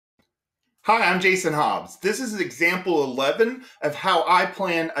Hi, I'm Jason Hobbs. This is example 11 of how I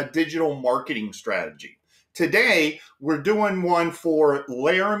plan a digital marketing strategy. Today, we're doing one for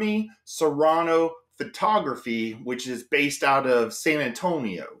Larami Serrano Photography, which is based out of San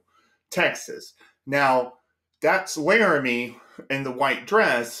Antonio, Texas. Now, that's Larami in the white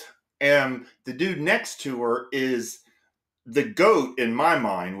dress, and the dude next to her is the GOAT in my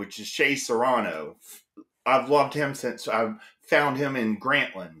mind, which is Shea Serrano. I've loved him since I've found him in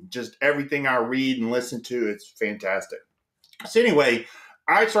Grantland. Just everything I read and listen to, it's fantastic. So anyway,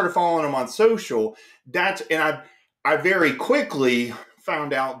 I started following him on social. I very quickly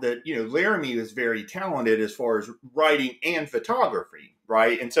found out that Laramie is very talented as far as writing and photography,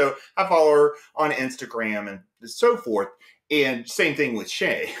 right? And so I follow her on Instagram and so forth. And same thing with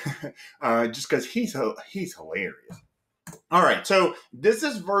Shay, just because he's hilarious. All right, so this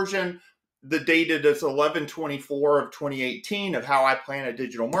is the dated is 11/24 of 2018 of how I plan a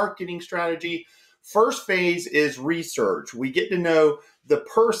digital marketing strategy. First phase is research. We get to know the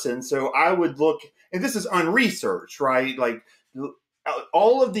person. So I would look, and this is unresearched, right? Like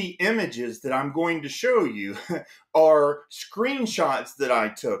all of the images that I'm going to show you are screenshots that I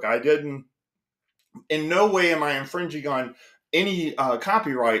took. I didn't, in no way am I infringing on any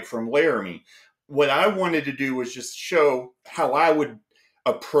copyright from Laramie. What I wanted to do was just show how I would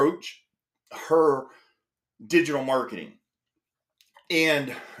approach her digital marketing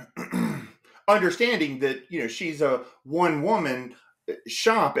and understanding that she's a one woman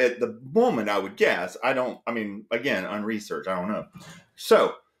shop at the moment. I would guess. Again, unresearched, I don't know.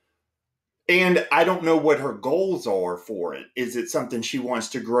 So, and I don't know what her goals are for it. Is it something she wants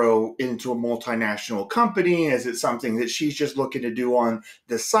to grow into a multinational company? Is it something that she's just looking to do on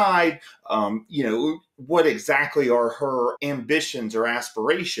the side? What exactly are her ambitions or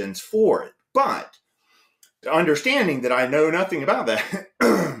aspirations for it? But understanding that I know nothing about that,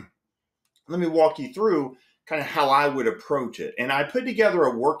 let me walk you through kind of how I would approach it. And I put together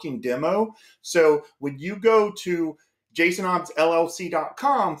a working demo. So when you go to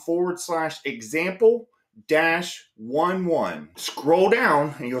jasonhobbsllc.com/example-11. Scroll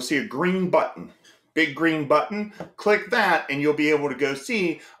down and you'll see a green button, big green button. Click that and you'll be able to go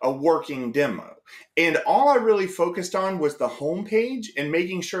see a working demo. And all I really focused on was the home page and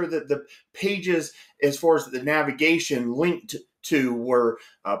making sure that the pages, as far as the navigation linked to, were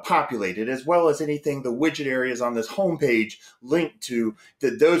populated, as well as anything, the widget areas on this homepage linked to,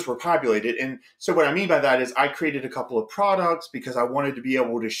 that those were populated. And so what I mean by that is I created a couple of products because I wanted to be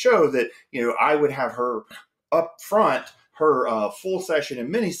able to show that, I would have her up front, her full session and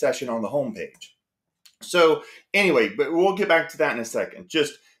mini session on the homepage. So anyway, but we'll get back to that in a second.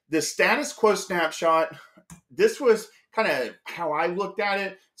 Just the status quo snapshot, this was kind of how I looked at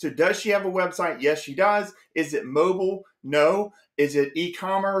it. So does she have a website? Yes, she does. Is it mobile? No. Is it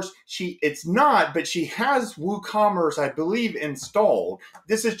e-commerce? It's not, but she has WooCommerce, I believe, installed.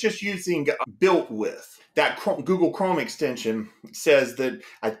 This is just using built with. That Google Chrome extension says that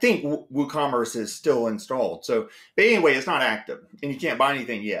I think WooCommerce is still installed. So, but anyway, it's not active and you can't buy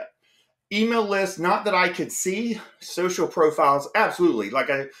anything yet. Email list, not that I could see. Social profiles, absolutely. Like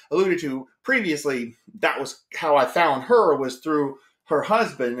I alluded to previously, that was how I found her, was through her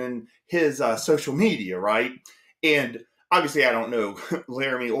husband and his social media, right? And obviously I don't know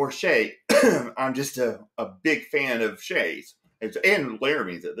Laramie or Shay. I'm just a big fan of Shay's and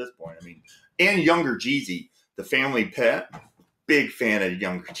Laramie's at this point. And Younger Jeezy, the family pet. Big fan of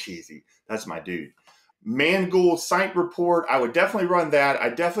Younger Jeezy. That's my dude. Mangold site report, I would definitely run that.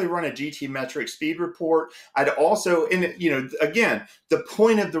 I'd definitely run a GT metric speed report. I'd also, again, the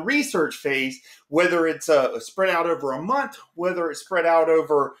point of the research phase, whether it's spread out over a month, whether it's spread out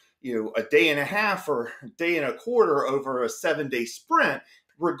over, a day and a half or a day and a quarter over a 7-day sprint,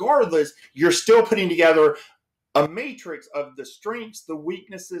 regardless, you're still putting together a matrix of the strengths, the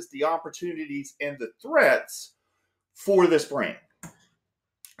weaknesses, the opportunities, and the threats for this brand.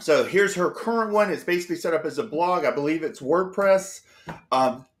 So here's her current one. It's basically set up as a blog. I believe it's WordPress.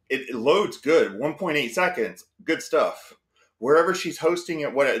 It loads good, 1.8 seconds. Good stuff. Wherever she's hosting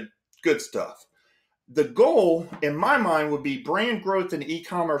it, good stuff. The goal, in my mind, would be brand growth and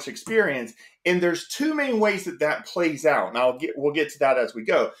e-commerce experience. And there's two main ways that plays out. And we'll get to that as we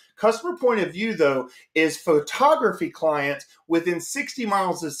go. Customer point of view, though, is photography clients within 60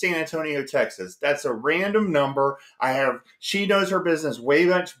 miles of San Antonio, Texas. That's a random number. She knows her business way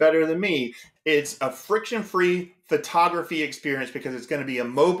much better than me. It's a friction-free photography experience because it's going to be a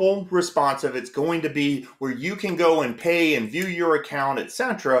mobile responsive. It's going to be where you can go and pay and view your account,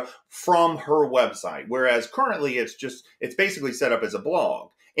 etc., from her website. Whereas currently it's basically set up as a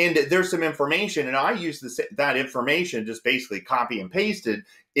blog. And there's some information, and I use that information, just basically copy and pasted,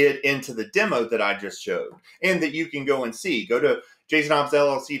 it into the demo that I just showed and that you can go and see. Go to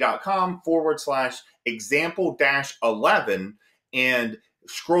jasonhobbsllc.com/example-11 and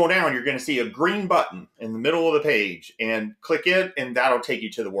scroll down. You're going to see a green button in the middle of the page and click it, and that'll take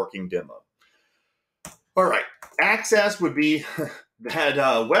you to the working demo. All right, access would be that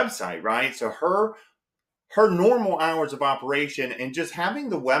website, right? So her normal hours of operation and just having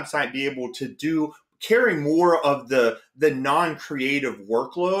the website be able to carry more of the non-creative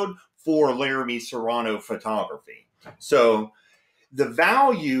workload for Larami Serrano photography. So the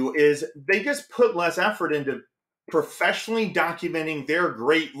value is they just put less effort into professionally documenting their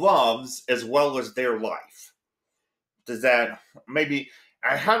great loves as well as their life. Does that maybe,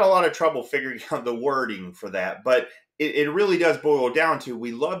 I had a lot of trouble figuring out the wording for that, but it really does boil down to,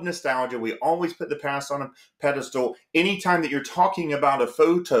 we love nostalgia. We always put the past on a pedestal. Anytime that you're talking about a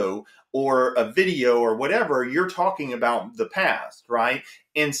photo or a video or whatever, you're talking about the past, right?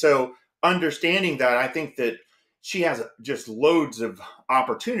 And so understanding that, I think that she has just loads of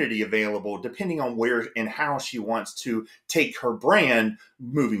opportunity available depending on where and how she wants to take her brand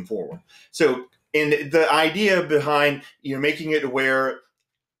moving forward. So, and the idea behind, making it to where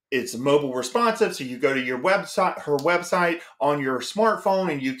it's mobile responsive. So you go to your website, her website on your smartphone,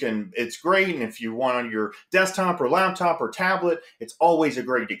 and it's great. And if you want on your desktop or laptop or tablet, it's always a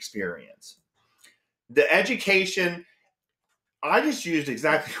great experience. The education, I just used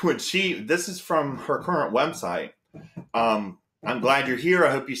exactly what this is from her current website. I'm glad you're here.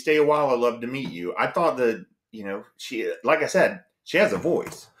 I hope you stay a while. I'd love to meet you. I thought that, she, like I said, she has a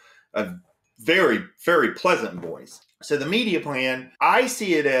voice, a very, very pleasant voice. So the media plan, I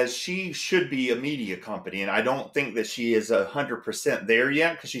see it as she should be a media company. And I don't think that she is 100% there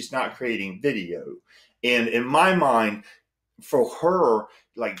yet because she's not creating video. And in my mind, for her,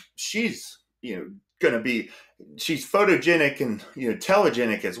 like she's, going to be, she's photogenic and,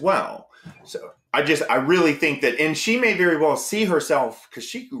 telegenic as well. So I really think that, and she may very well see herself because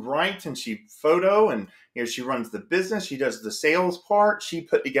she writes and she photo and, she runs the business. She does the sales part. She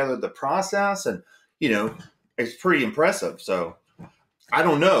put together the process and, it's pretty impressive. So I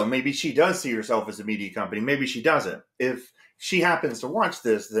don't know. Maybe she does see herself as a media company. Maybe she doesn't. If she happens to watch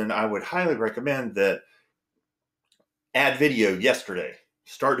this, then I would highly recommend that add video yesterday.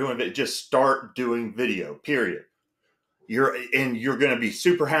 Just start doing video, period. You're going to be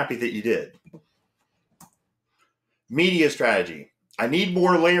super happy that you did. Media strategy. I need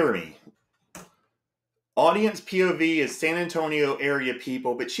more Larami. Audience POV is San Antonio area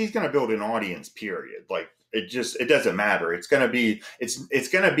people, but she's going to build an audience, period. Like it doesn't matter. It's going to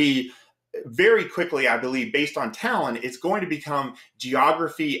be very quickly, I believe, based on talent, it's going to become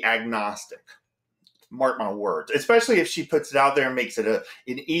geography agnostic. Mark my words, especially if she puts it out there and makes it an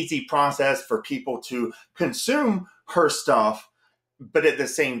easy process for people to consume her stuff, but at the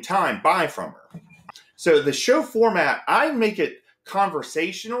same time, buy from her. So the show format, I make it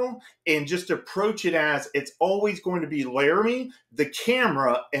conversational and just approach it as it's always going to be Larami, the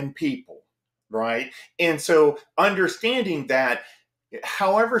camera, and people, right? And so understanding that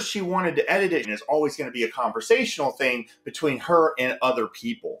however she wanted to edit it is always going to be a conversational thing between her and other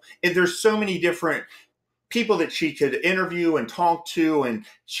people. And there's so many different people that she could interview and talk to, and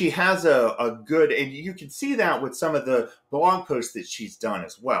she has a good, and you can see that with some of the blog posts that she's done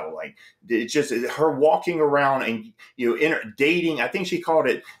as well. Like it's just her walking around and dating. I think she called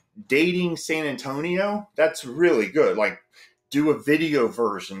it Dating San Antonio. That's really good. Like do a video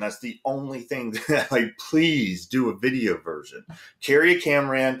version. That's the only thing that, like, please do a video version. Carry a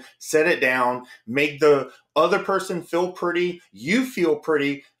camera in, set it down, make the other person feel pretty. You feel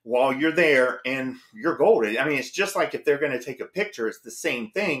pretty while you're there, and you're golden. I mean, it's just like if they're going to take a picture, it's the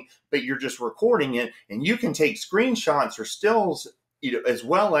same thing, but you're just recording it, and you can take screenshots or stills, as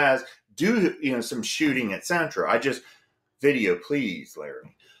well as do, some shooting, etc. Video, please,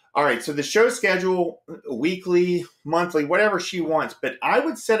 Larry. All right, so the show schedule, weekly, monthly, whatever she wants, but I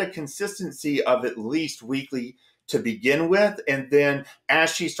would set a consistency of at least weekly to begin with, and then as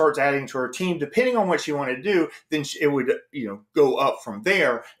she starts adding to her team, depending on what she wanted to do, then it would, go up from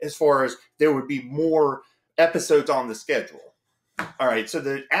there as far as there would be more episodes on the schedule. All right, so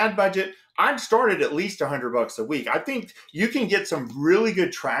the ad budget, I'd start at least $100 a week. I think you can get some really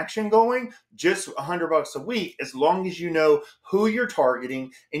good traction going just $100 a week, as long as you know who you're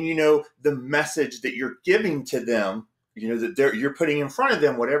targeting and the message that you're giving to them, that you're putting in front of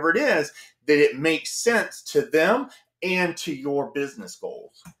them, whatever it is, that it makes sense to them and to your business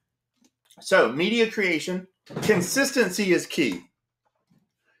goals. So media creation, consistency is key.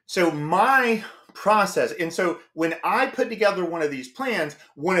 So my process, and so when I put together one of these plans,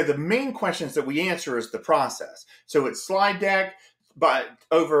 one of the main questions that we answer is the process. So it's slide deck,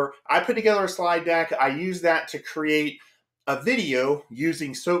 I put together a slide deck. I use that to create a video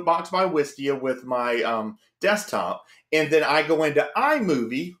using Soapbox by Wistia with my desktop. And then I go into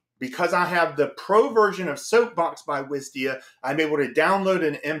iMovie. Because I have the pro version of Soapbox by Wistia, I'm able to download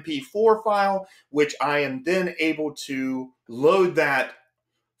an MP4 file, which I am then able to load that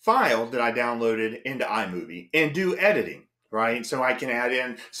file that I downloaded into iMovie and do editing, right? So I can add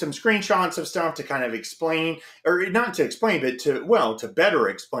in some screenshots of stuff to kind of explain, or not to explain, but to better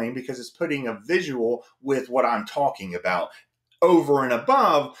explain, because it's putting a visual with what I'm talking about over and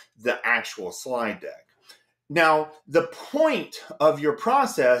above the actual slide deck. Now, the point of your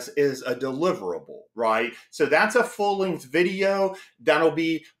process is a deliverable, right? So that's a full-length video. That'll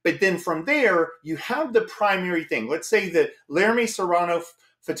be, but then from there, you have the primary thing. Let's say that Larami Serrano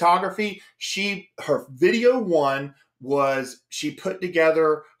photography, her video one was she put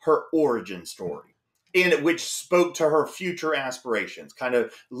together her origin story, and which spoke to her future aspirations, kind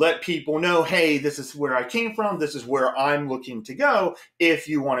of let people know, hey, this is where I came from. This is where I'm looking to go if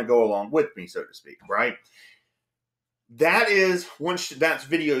you want to go along with me, so to speak, right? That is, once that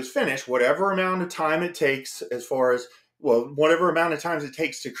video is finished, whatever amount of time it takes whatever amount of time it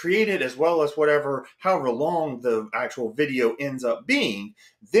takes to create it, as well as however long the actual video ends up being,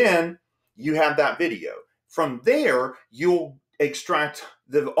 then you have that video. From there, you'll extract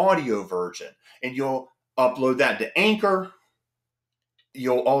the audio version and you'll upload that to Anchor.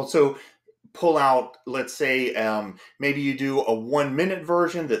 You'll also pull out, let's say, maybe you do a 1-minute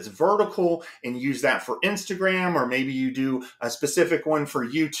version that's vertical and use that for Instagram, or maybe you do a specific one for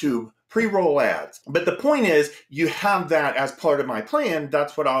YouTube pre-roll ads. But the point is, you have that as part of my plan.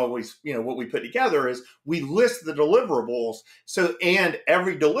 That's what I always, what we put together is we list the deliverables. And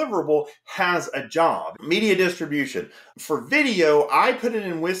every deliverable has a job. Media distribution. For video, I put it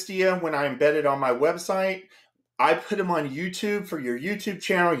in Wistia when I embed it on my website. I put them on YouTube for your YouTube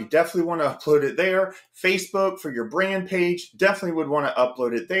channel. You definitely want to upload it there. Facebook for your brand page, definitely would want to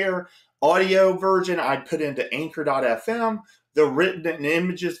upload it there. Audio version, I'd put into anchor.fm. The written and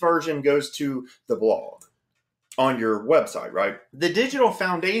images version goes to the blog on your website, right? The digital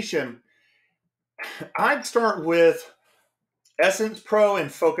foundation, I'd start with Essence Pro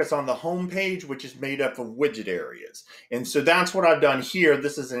and focus on the home page, which is made up of widget areas. And so that's what I've done here.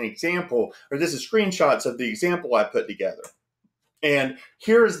 This is an example, or this is screenshots of the example I put together. And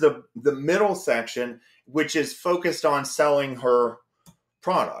here's the middle section, which is focused on selling her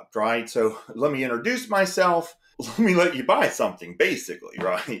product, right? So let me introduce myself. Let me let you buy something, basically,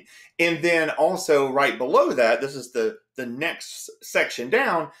 right? And then also right below that, this is the next section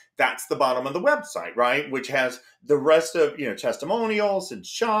down, that's the bottom of the website, right? Which has the rest of, testimonials and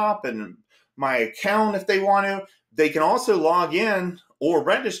shop and my account if they want to. They can also log in or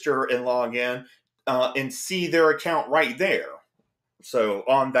register and log in and see their account right there. So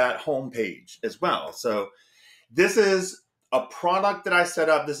on that home page as well. So this is a product that I set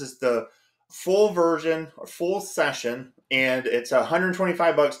up. This is the full version or full session, and it's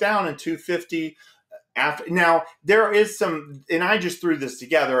 $125 down and $250 after. Now there is some, and I just threw this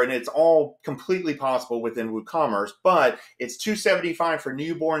together, and it's all completely possible within WooCommerce, but it's $275 for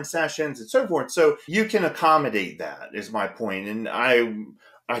newborn sessions and so forth. So you can accommodate that, is my point. And I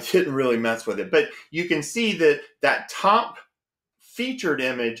didn't really mess with it, but you can see that top featured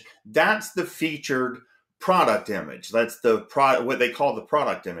image, that's the featured product image. That's the product, what they call the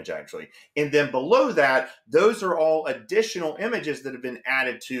product image, actually. And then below that, those are all additional images that have been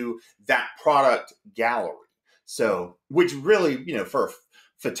added to that product gallery. So, which really, for a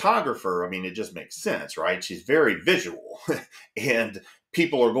photographer, I mean, it just makes sense, right? She's very visual and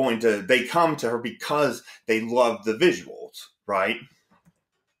people are they come to her because they love the visuals, right?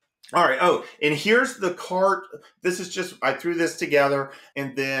 All right. Oh, and here's the cart. This is just, I threw this together,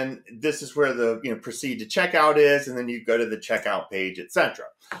 and then this is where the, proceed to checkout is, and then you go to the checkout page, etc.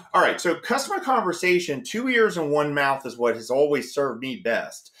 All right. So customer conversation, 2 ears and 1 mouth is what has always served me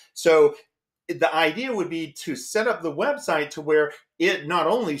best. So the idea would be to set up the website to where it not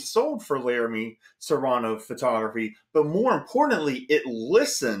only sold for Larami Serrano photography, but more importantly, it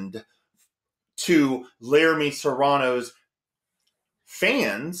listened to Larami Serrano's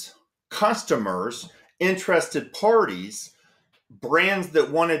fans, customers, interested parties, brands that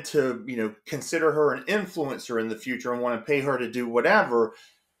wanted to, consider her an influencer in the future and want to pay her to do whatever.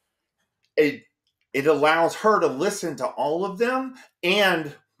 It allows her to listen to all of them.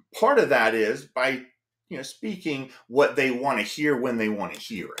 And part of that is by, speaking what they want to hear when they want to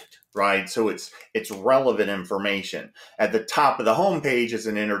hear it. right? So it's relevant information. At the top of the homepage is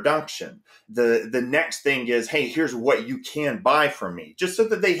an introduction. The next thing is, hey, here's what you can buy from me, just so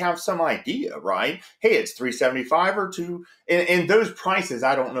that they have some idea, right? Hey, it's $375 or $2, and those prices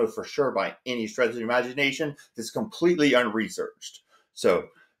I don't know for sure by any stretch of the imagination. It's completely unresearched. So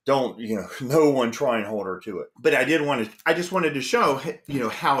don't, no one try and hold her to it. But I just wanted to show,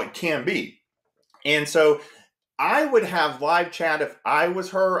 how it can be. And so I would have live chat if I was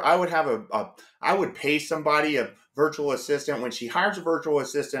her. I would have I would pay somebody, a virtual assistant. When she hires a virtual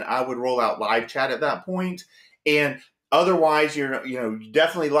assistant, I would roll out live chat at that point. And otherwise,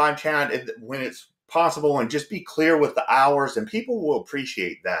 definitely live chat when it's possible, and just be clear with the hours, and people will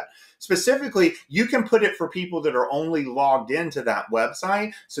appreciate that. Specifically, you can put it for people that are only logged into that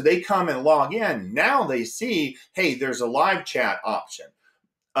website. So they come and log in. Now they see, hey, there's a live chat option.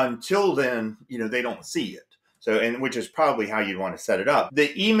 Until then, they don't see it. So, and which is probably how you'd want to set it up.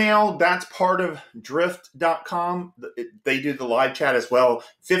 The email, that's part of drift.com. They do the live chat as well.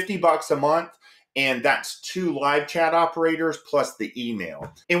 $50 a month. And that's 2 live chat operators plus the email.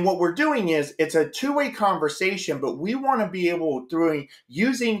 And what we're doing is, it's a two-way conversation, but we want to be able, through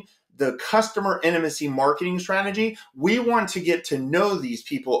using the customer intimacy marketing strategy, we want to get to know these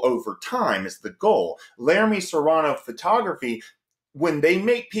people over time is the goal. Larami Serrano Photography, when they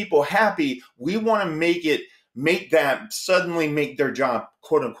make people happy, we want to make their job,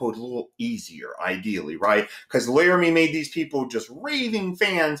 quote unquote, a little easier, ideally, right? Because Larami made these people just raving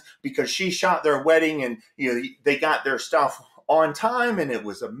fans because she shot their wedding, and they got their stuff on time, and it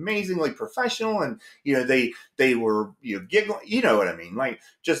was amazingly professional, and they were giggling, you know what I mean? Like,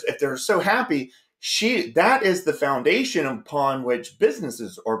 just if they're so happy, that is the foundation upon which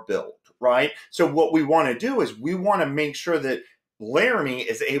businesses are built, right? So what we want to do is we want to make sure that Larami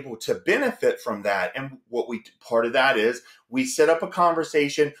is able to benefit from that. And part of that is we set up a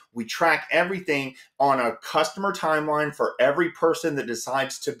conversation, we track everything on a customer timeline for every person that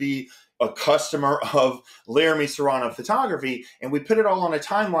decides to be a customer of Larami Serrano Photography, and we put it all on a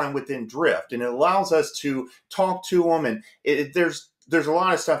timeline within Drift, and it allows us to talk to them, and there's a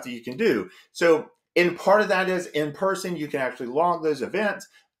lot of stuff that you can do. So, and part of that is in person, you can actually log those events,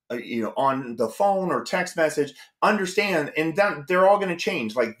 on the phone or text message, understand, and that they're all going to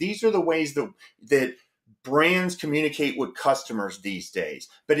change. Like, these are the ways that brands communicate with customers these days,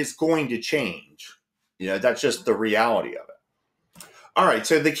 but it's going to change. That's just the reality of it. All right,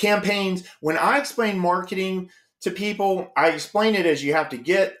 so the campaigns, when I explain marketing to people, I explain it as you have to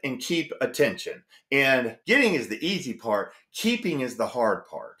get and keep attention. And getting is the easy part, keeping is the hard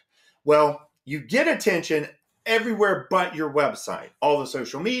part. Well, you get attention everywhere but your website, all the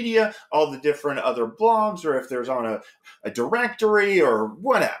social media, all the different other blogs, or if there's on a directory or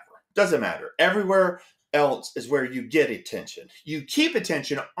whatever, doesn't matter. Everywhere else is where you get attention. You keep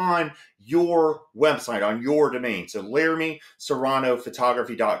attention on your website, on your domain. So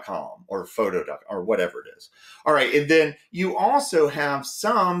LaramiSerranoPhotography.com or photo.com or whatever it is. All right. And then you also have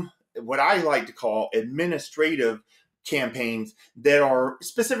some, what I like to call administrative campaigns that are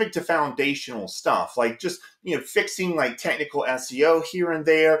specific to foundational stuff, like just fixing like technical SEO here and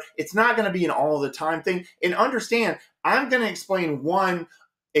there. It's not going to be an all the time thing. And understand, I'm going to explain one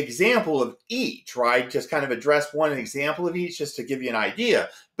example of each, right? Just kind of address one example of each just to give you an idea.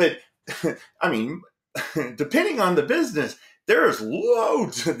 But I mean, depending on the business, there's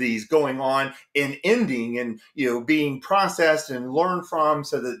loads of these going on and ending and being processed and learned from,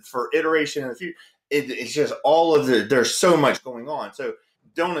 so that for iteration in the future. It's just there's so much going on. So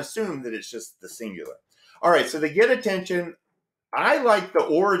don't assume that it's just the singular. All right, so to get attention, I like the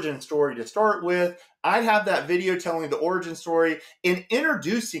origin story to start with. I'd have that video telling the origin story and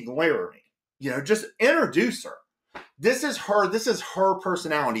introducing Larami. Just introduce her. This is her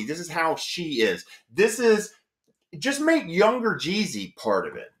personality. This is how she is. Just make younger Jeezy part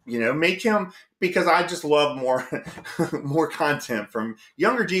of it. Make him, because I just love more content from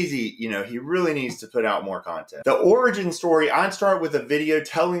younger Jeezy. He really needs to put out more content. The origin story, I'd start with a video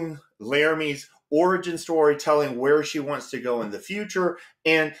telling Larami's origin story, telling where she wants to go in the future,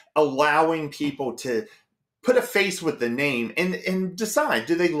 and allowing people to put a face with the name and decide,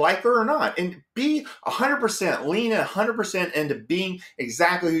 do they like her or not? And be 100%, lean 100% into being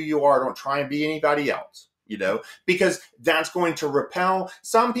exactly who you are. Don't try and be anybody else. Because that's going to repel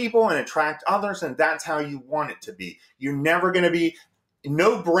some people and attract others, and that's how you want it to be. You're never going to be,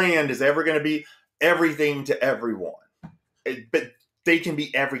 no brand is ever going to be everything to everyone, but they can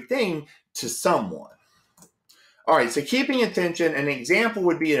be everything to someone. All right, so keeping attention, an example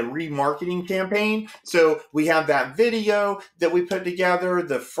would be a remarketing campaign. So we have that video that we put together,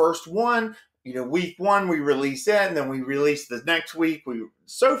 the first one. week one we release it, and then we release the next week,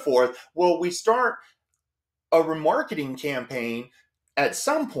 so forth. Well, we start a remarketing campaign at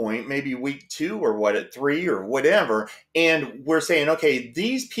some point, maybe week 2 or at 3 or whatever, and we're saying, okay,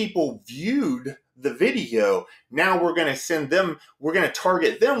 these people viewed the video. Now we're going to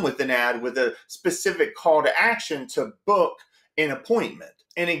target them with an ad with a specific call to action to book an appointment.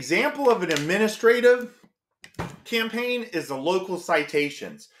 An example of an administrative campaign is the local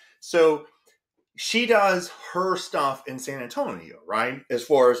citations. So she does her stuff in San Antonio, right? As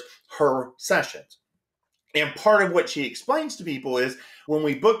far as her sessions. And part of what she explains to people is when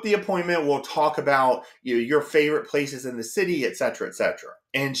we book the appointment, we'll talk about your favorite places in the city, et cetera, et cetera.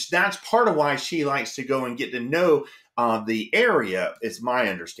 And that's part of why she likes to go and get to know the area, is my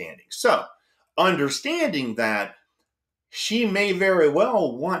understanding. So understanding that, she may very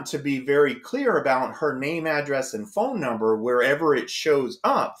well want to be very clear about her name, address, and phone number wherever it shows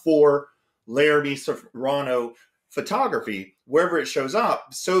up for Larami Serrano photography, wherever it shows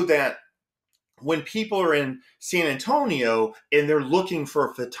up, so that when people are in San Antonio and they're looking for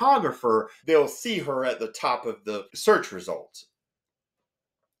a photographer, they'll see her at the top of the search results.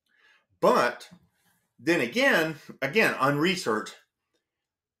 But then again, unresearched,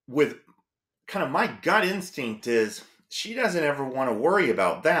 with kind of my gut instinct is she doesn't ever want to worry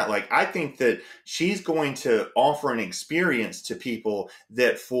about that. Like, I think that she's going to offer an experience to people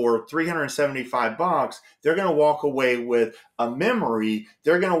that for $375, they're going to walk away with a memory.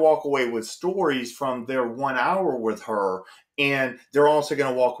 They're going to walk away with stories from their 1 hour with her. And they're also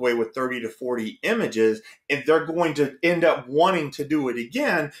going to walk away with 30 to 40 images. And they're going to end up wanting to do it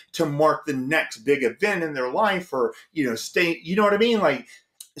again to mark the next big event in their life, or, stay, you know what I mean? Like,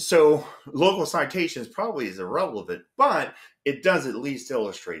 so local citations probably is irrelevant, but it does at least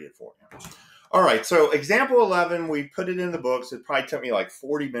illustrate it for you. All right, so example 11, we put it in the books. It probably took me like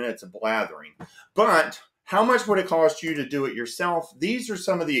 40 minutes of blathering. But how much would it cost you to do it yourself? These are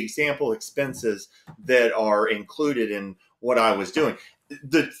some of the example expenses that are included in what I was doing.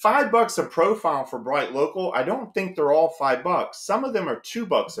 The $5 a profile for Bright Local, I don't think they're all $5. Some of them are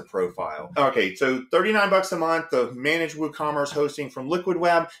 $2 a profile. Okay, so $39 a month, the managed WooCommerce hosting from Liquid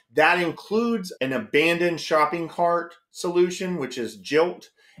Web. That includes an abandoned shopping cart solution, which is Jilt,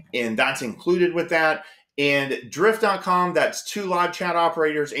 and that's included with that. And Drift.com, that's 2 live chat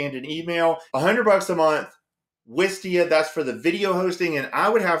operators and an email. $100 a month. Wistia, that's for the video hosting, and I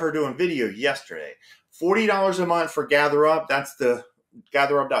would have her doing video yesterday. $40 a month for GatherUp, that's the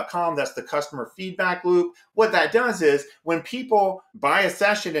GatherUp.com, that's the customer feedback loop. What that does is when people buy a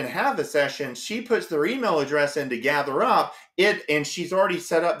session and have a session, she puts their email address into GatherUp, and she's already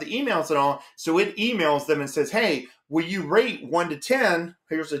set up the emails and all, so it emails them and says, hey, will you rate 1 to 10?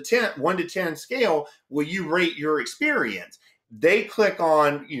 Here's a 1 to 10 scale. Will you rate your experience? They click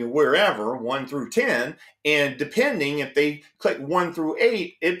on, wherever, 1 through 10, and depending, if they click 1 through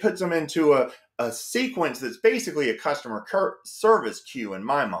 8, it puts them into a sequence that's basically a customer service queue in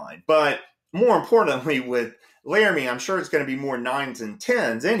my mind. But more importantly, with Larami, I'm sure it's going to be more 9s and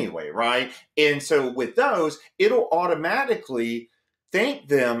 10s anyway, right? And so with those, it'll automatically thank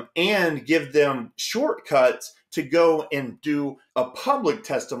them and give them shortcuts to go and do a public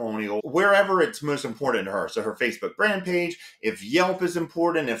testimonial wherever it's most important to her. So her Facebook brand page, if Yelp is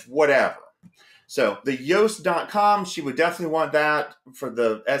important, if whatever. So the Yoast.com, she would definitely want that for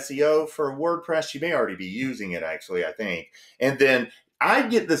the SEO for WordPress. She may already be using it, actually, I think. And then I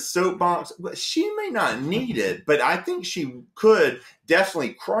get the Soapbox. She may not need it, but I think she could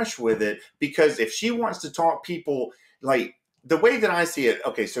definitely crush with it, because if she wants to talk people, like, the way that I see it,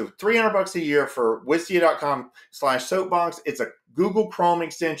 okay, so $300 a year for Wistia.com/Soapbox. It's a Google Chrome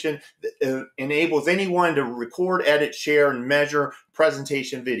extension that enables anyone to record, edit, share, and measure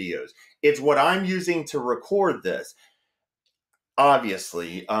presentation videos. It's what I'm using to record this.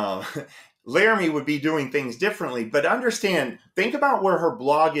 Obviously, Larami would be doing things differently, but understand, think about where her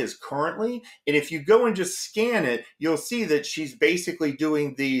blog is currently. And if you go and just scan it, you'll see that she's basically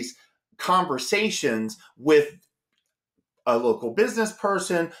doing these conversations with a local business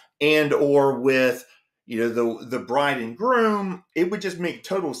person and or with the bride and groom. It would just make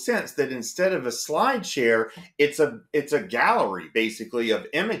total sense that instead of a slide share, it's a gallery basically of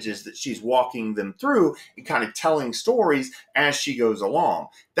images that she's walking them through and kind of telling stories as she goes along.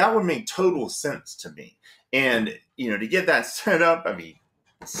 That would make total sense to me. And to get that set up, I mean,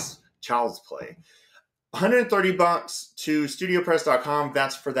 it's child's play. $130 to StudioPress.com.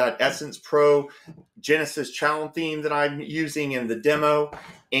 That's for that Essence Pro Genesis child theme that I'm using in the demo.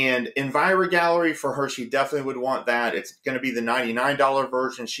 And Envira Gallery for her, she definitely would want that. It's going to be the $99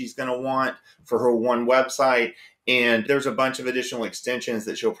 version she's going to want for her one website. And there's a bunch of additional extensions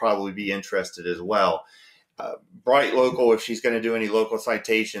that she'll probably be interested as well. Bright Local, if she's going to do any local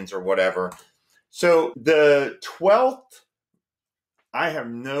citations or whatever. So the 12th, I have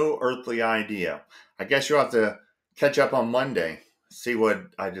no earthly idea. I guess you'll have to catch up on Monday, see what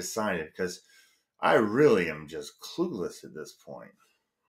I decided, because I really am just clueless at this point.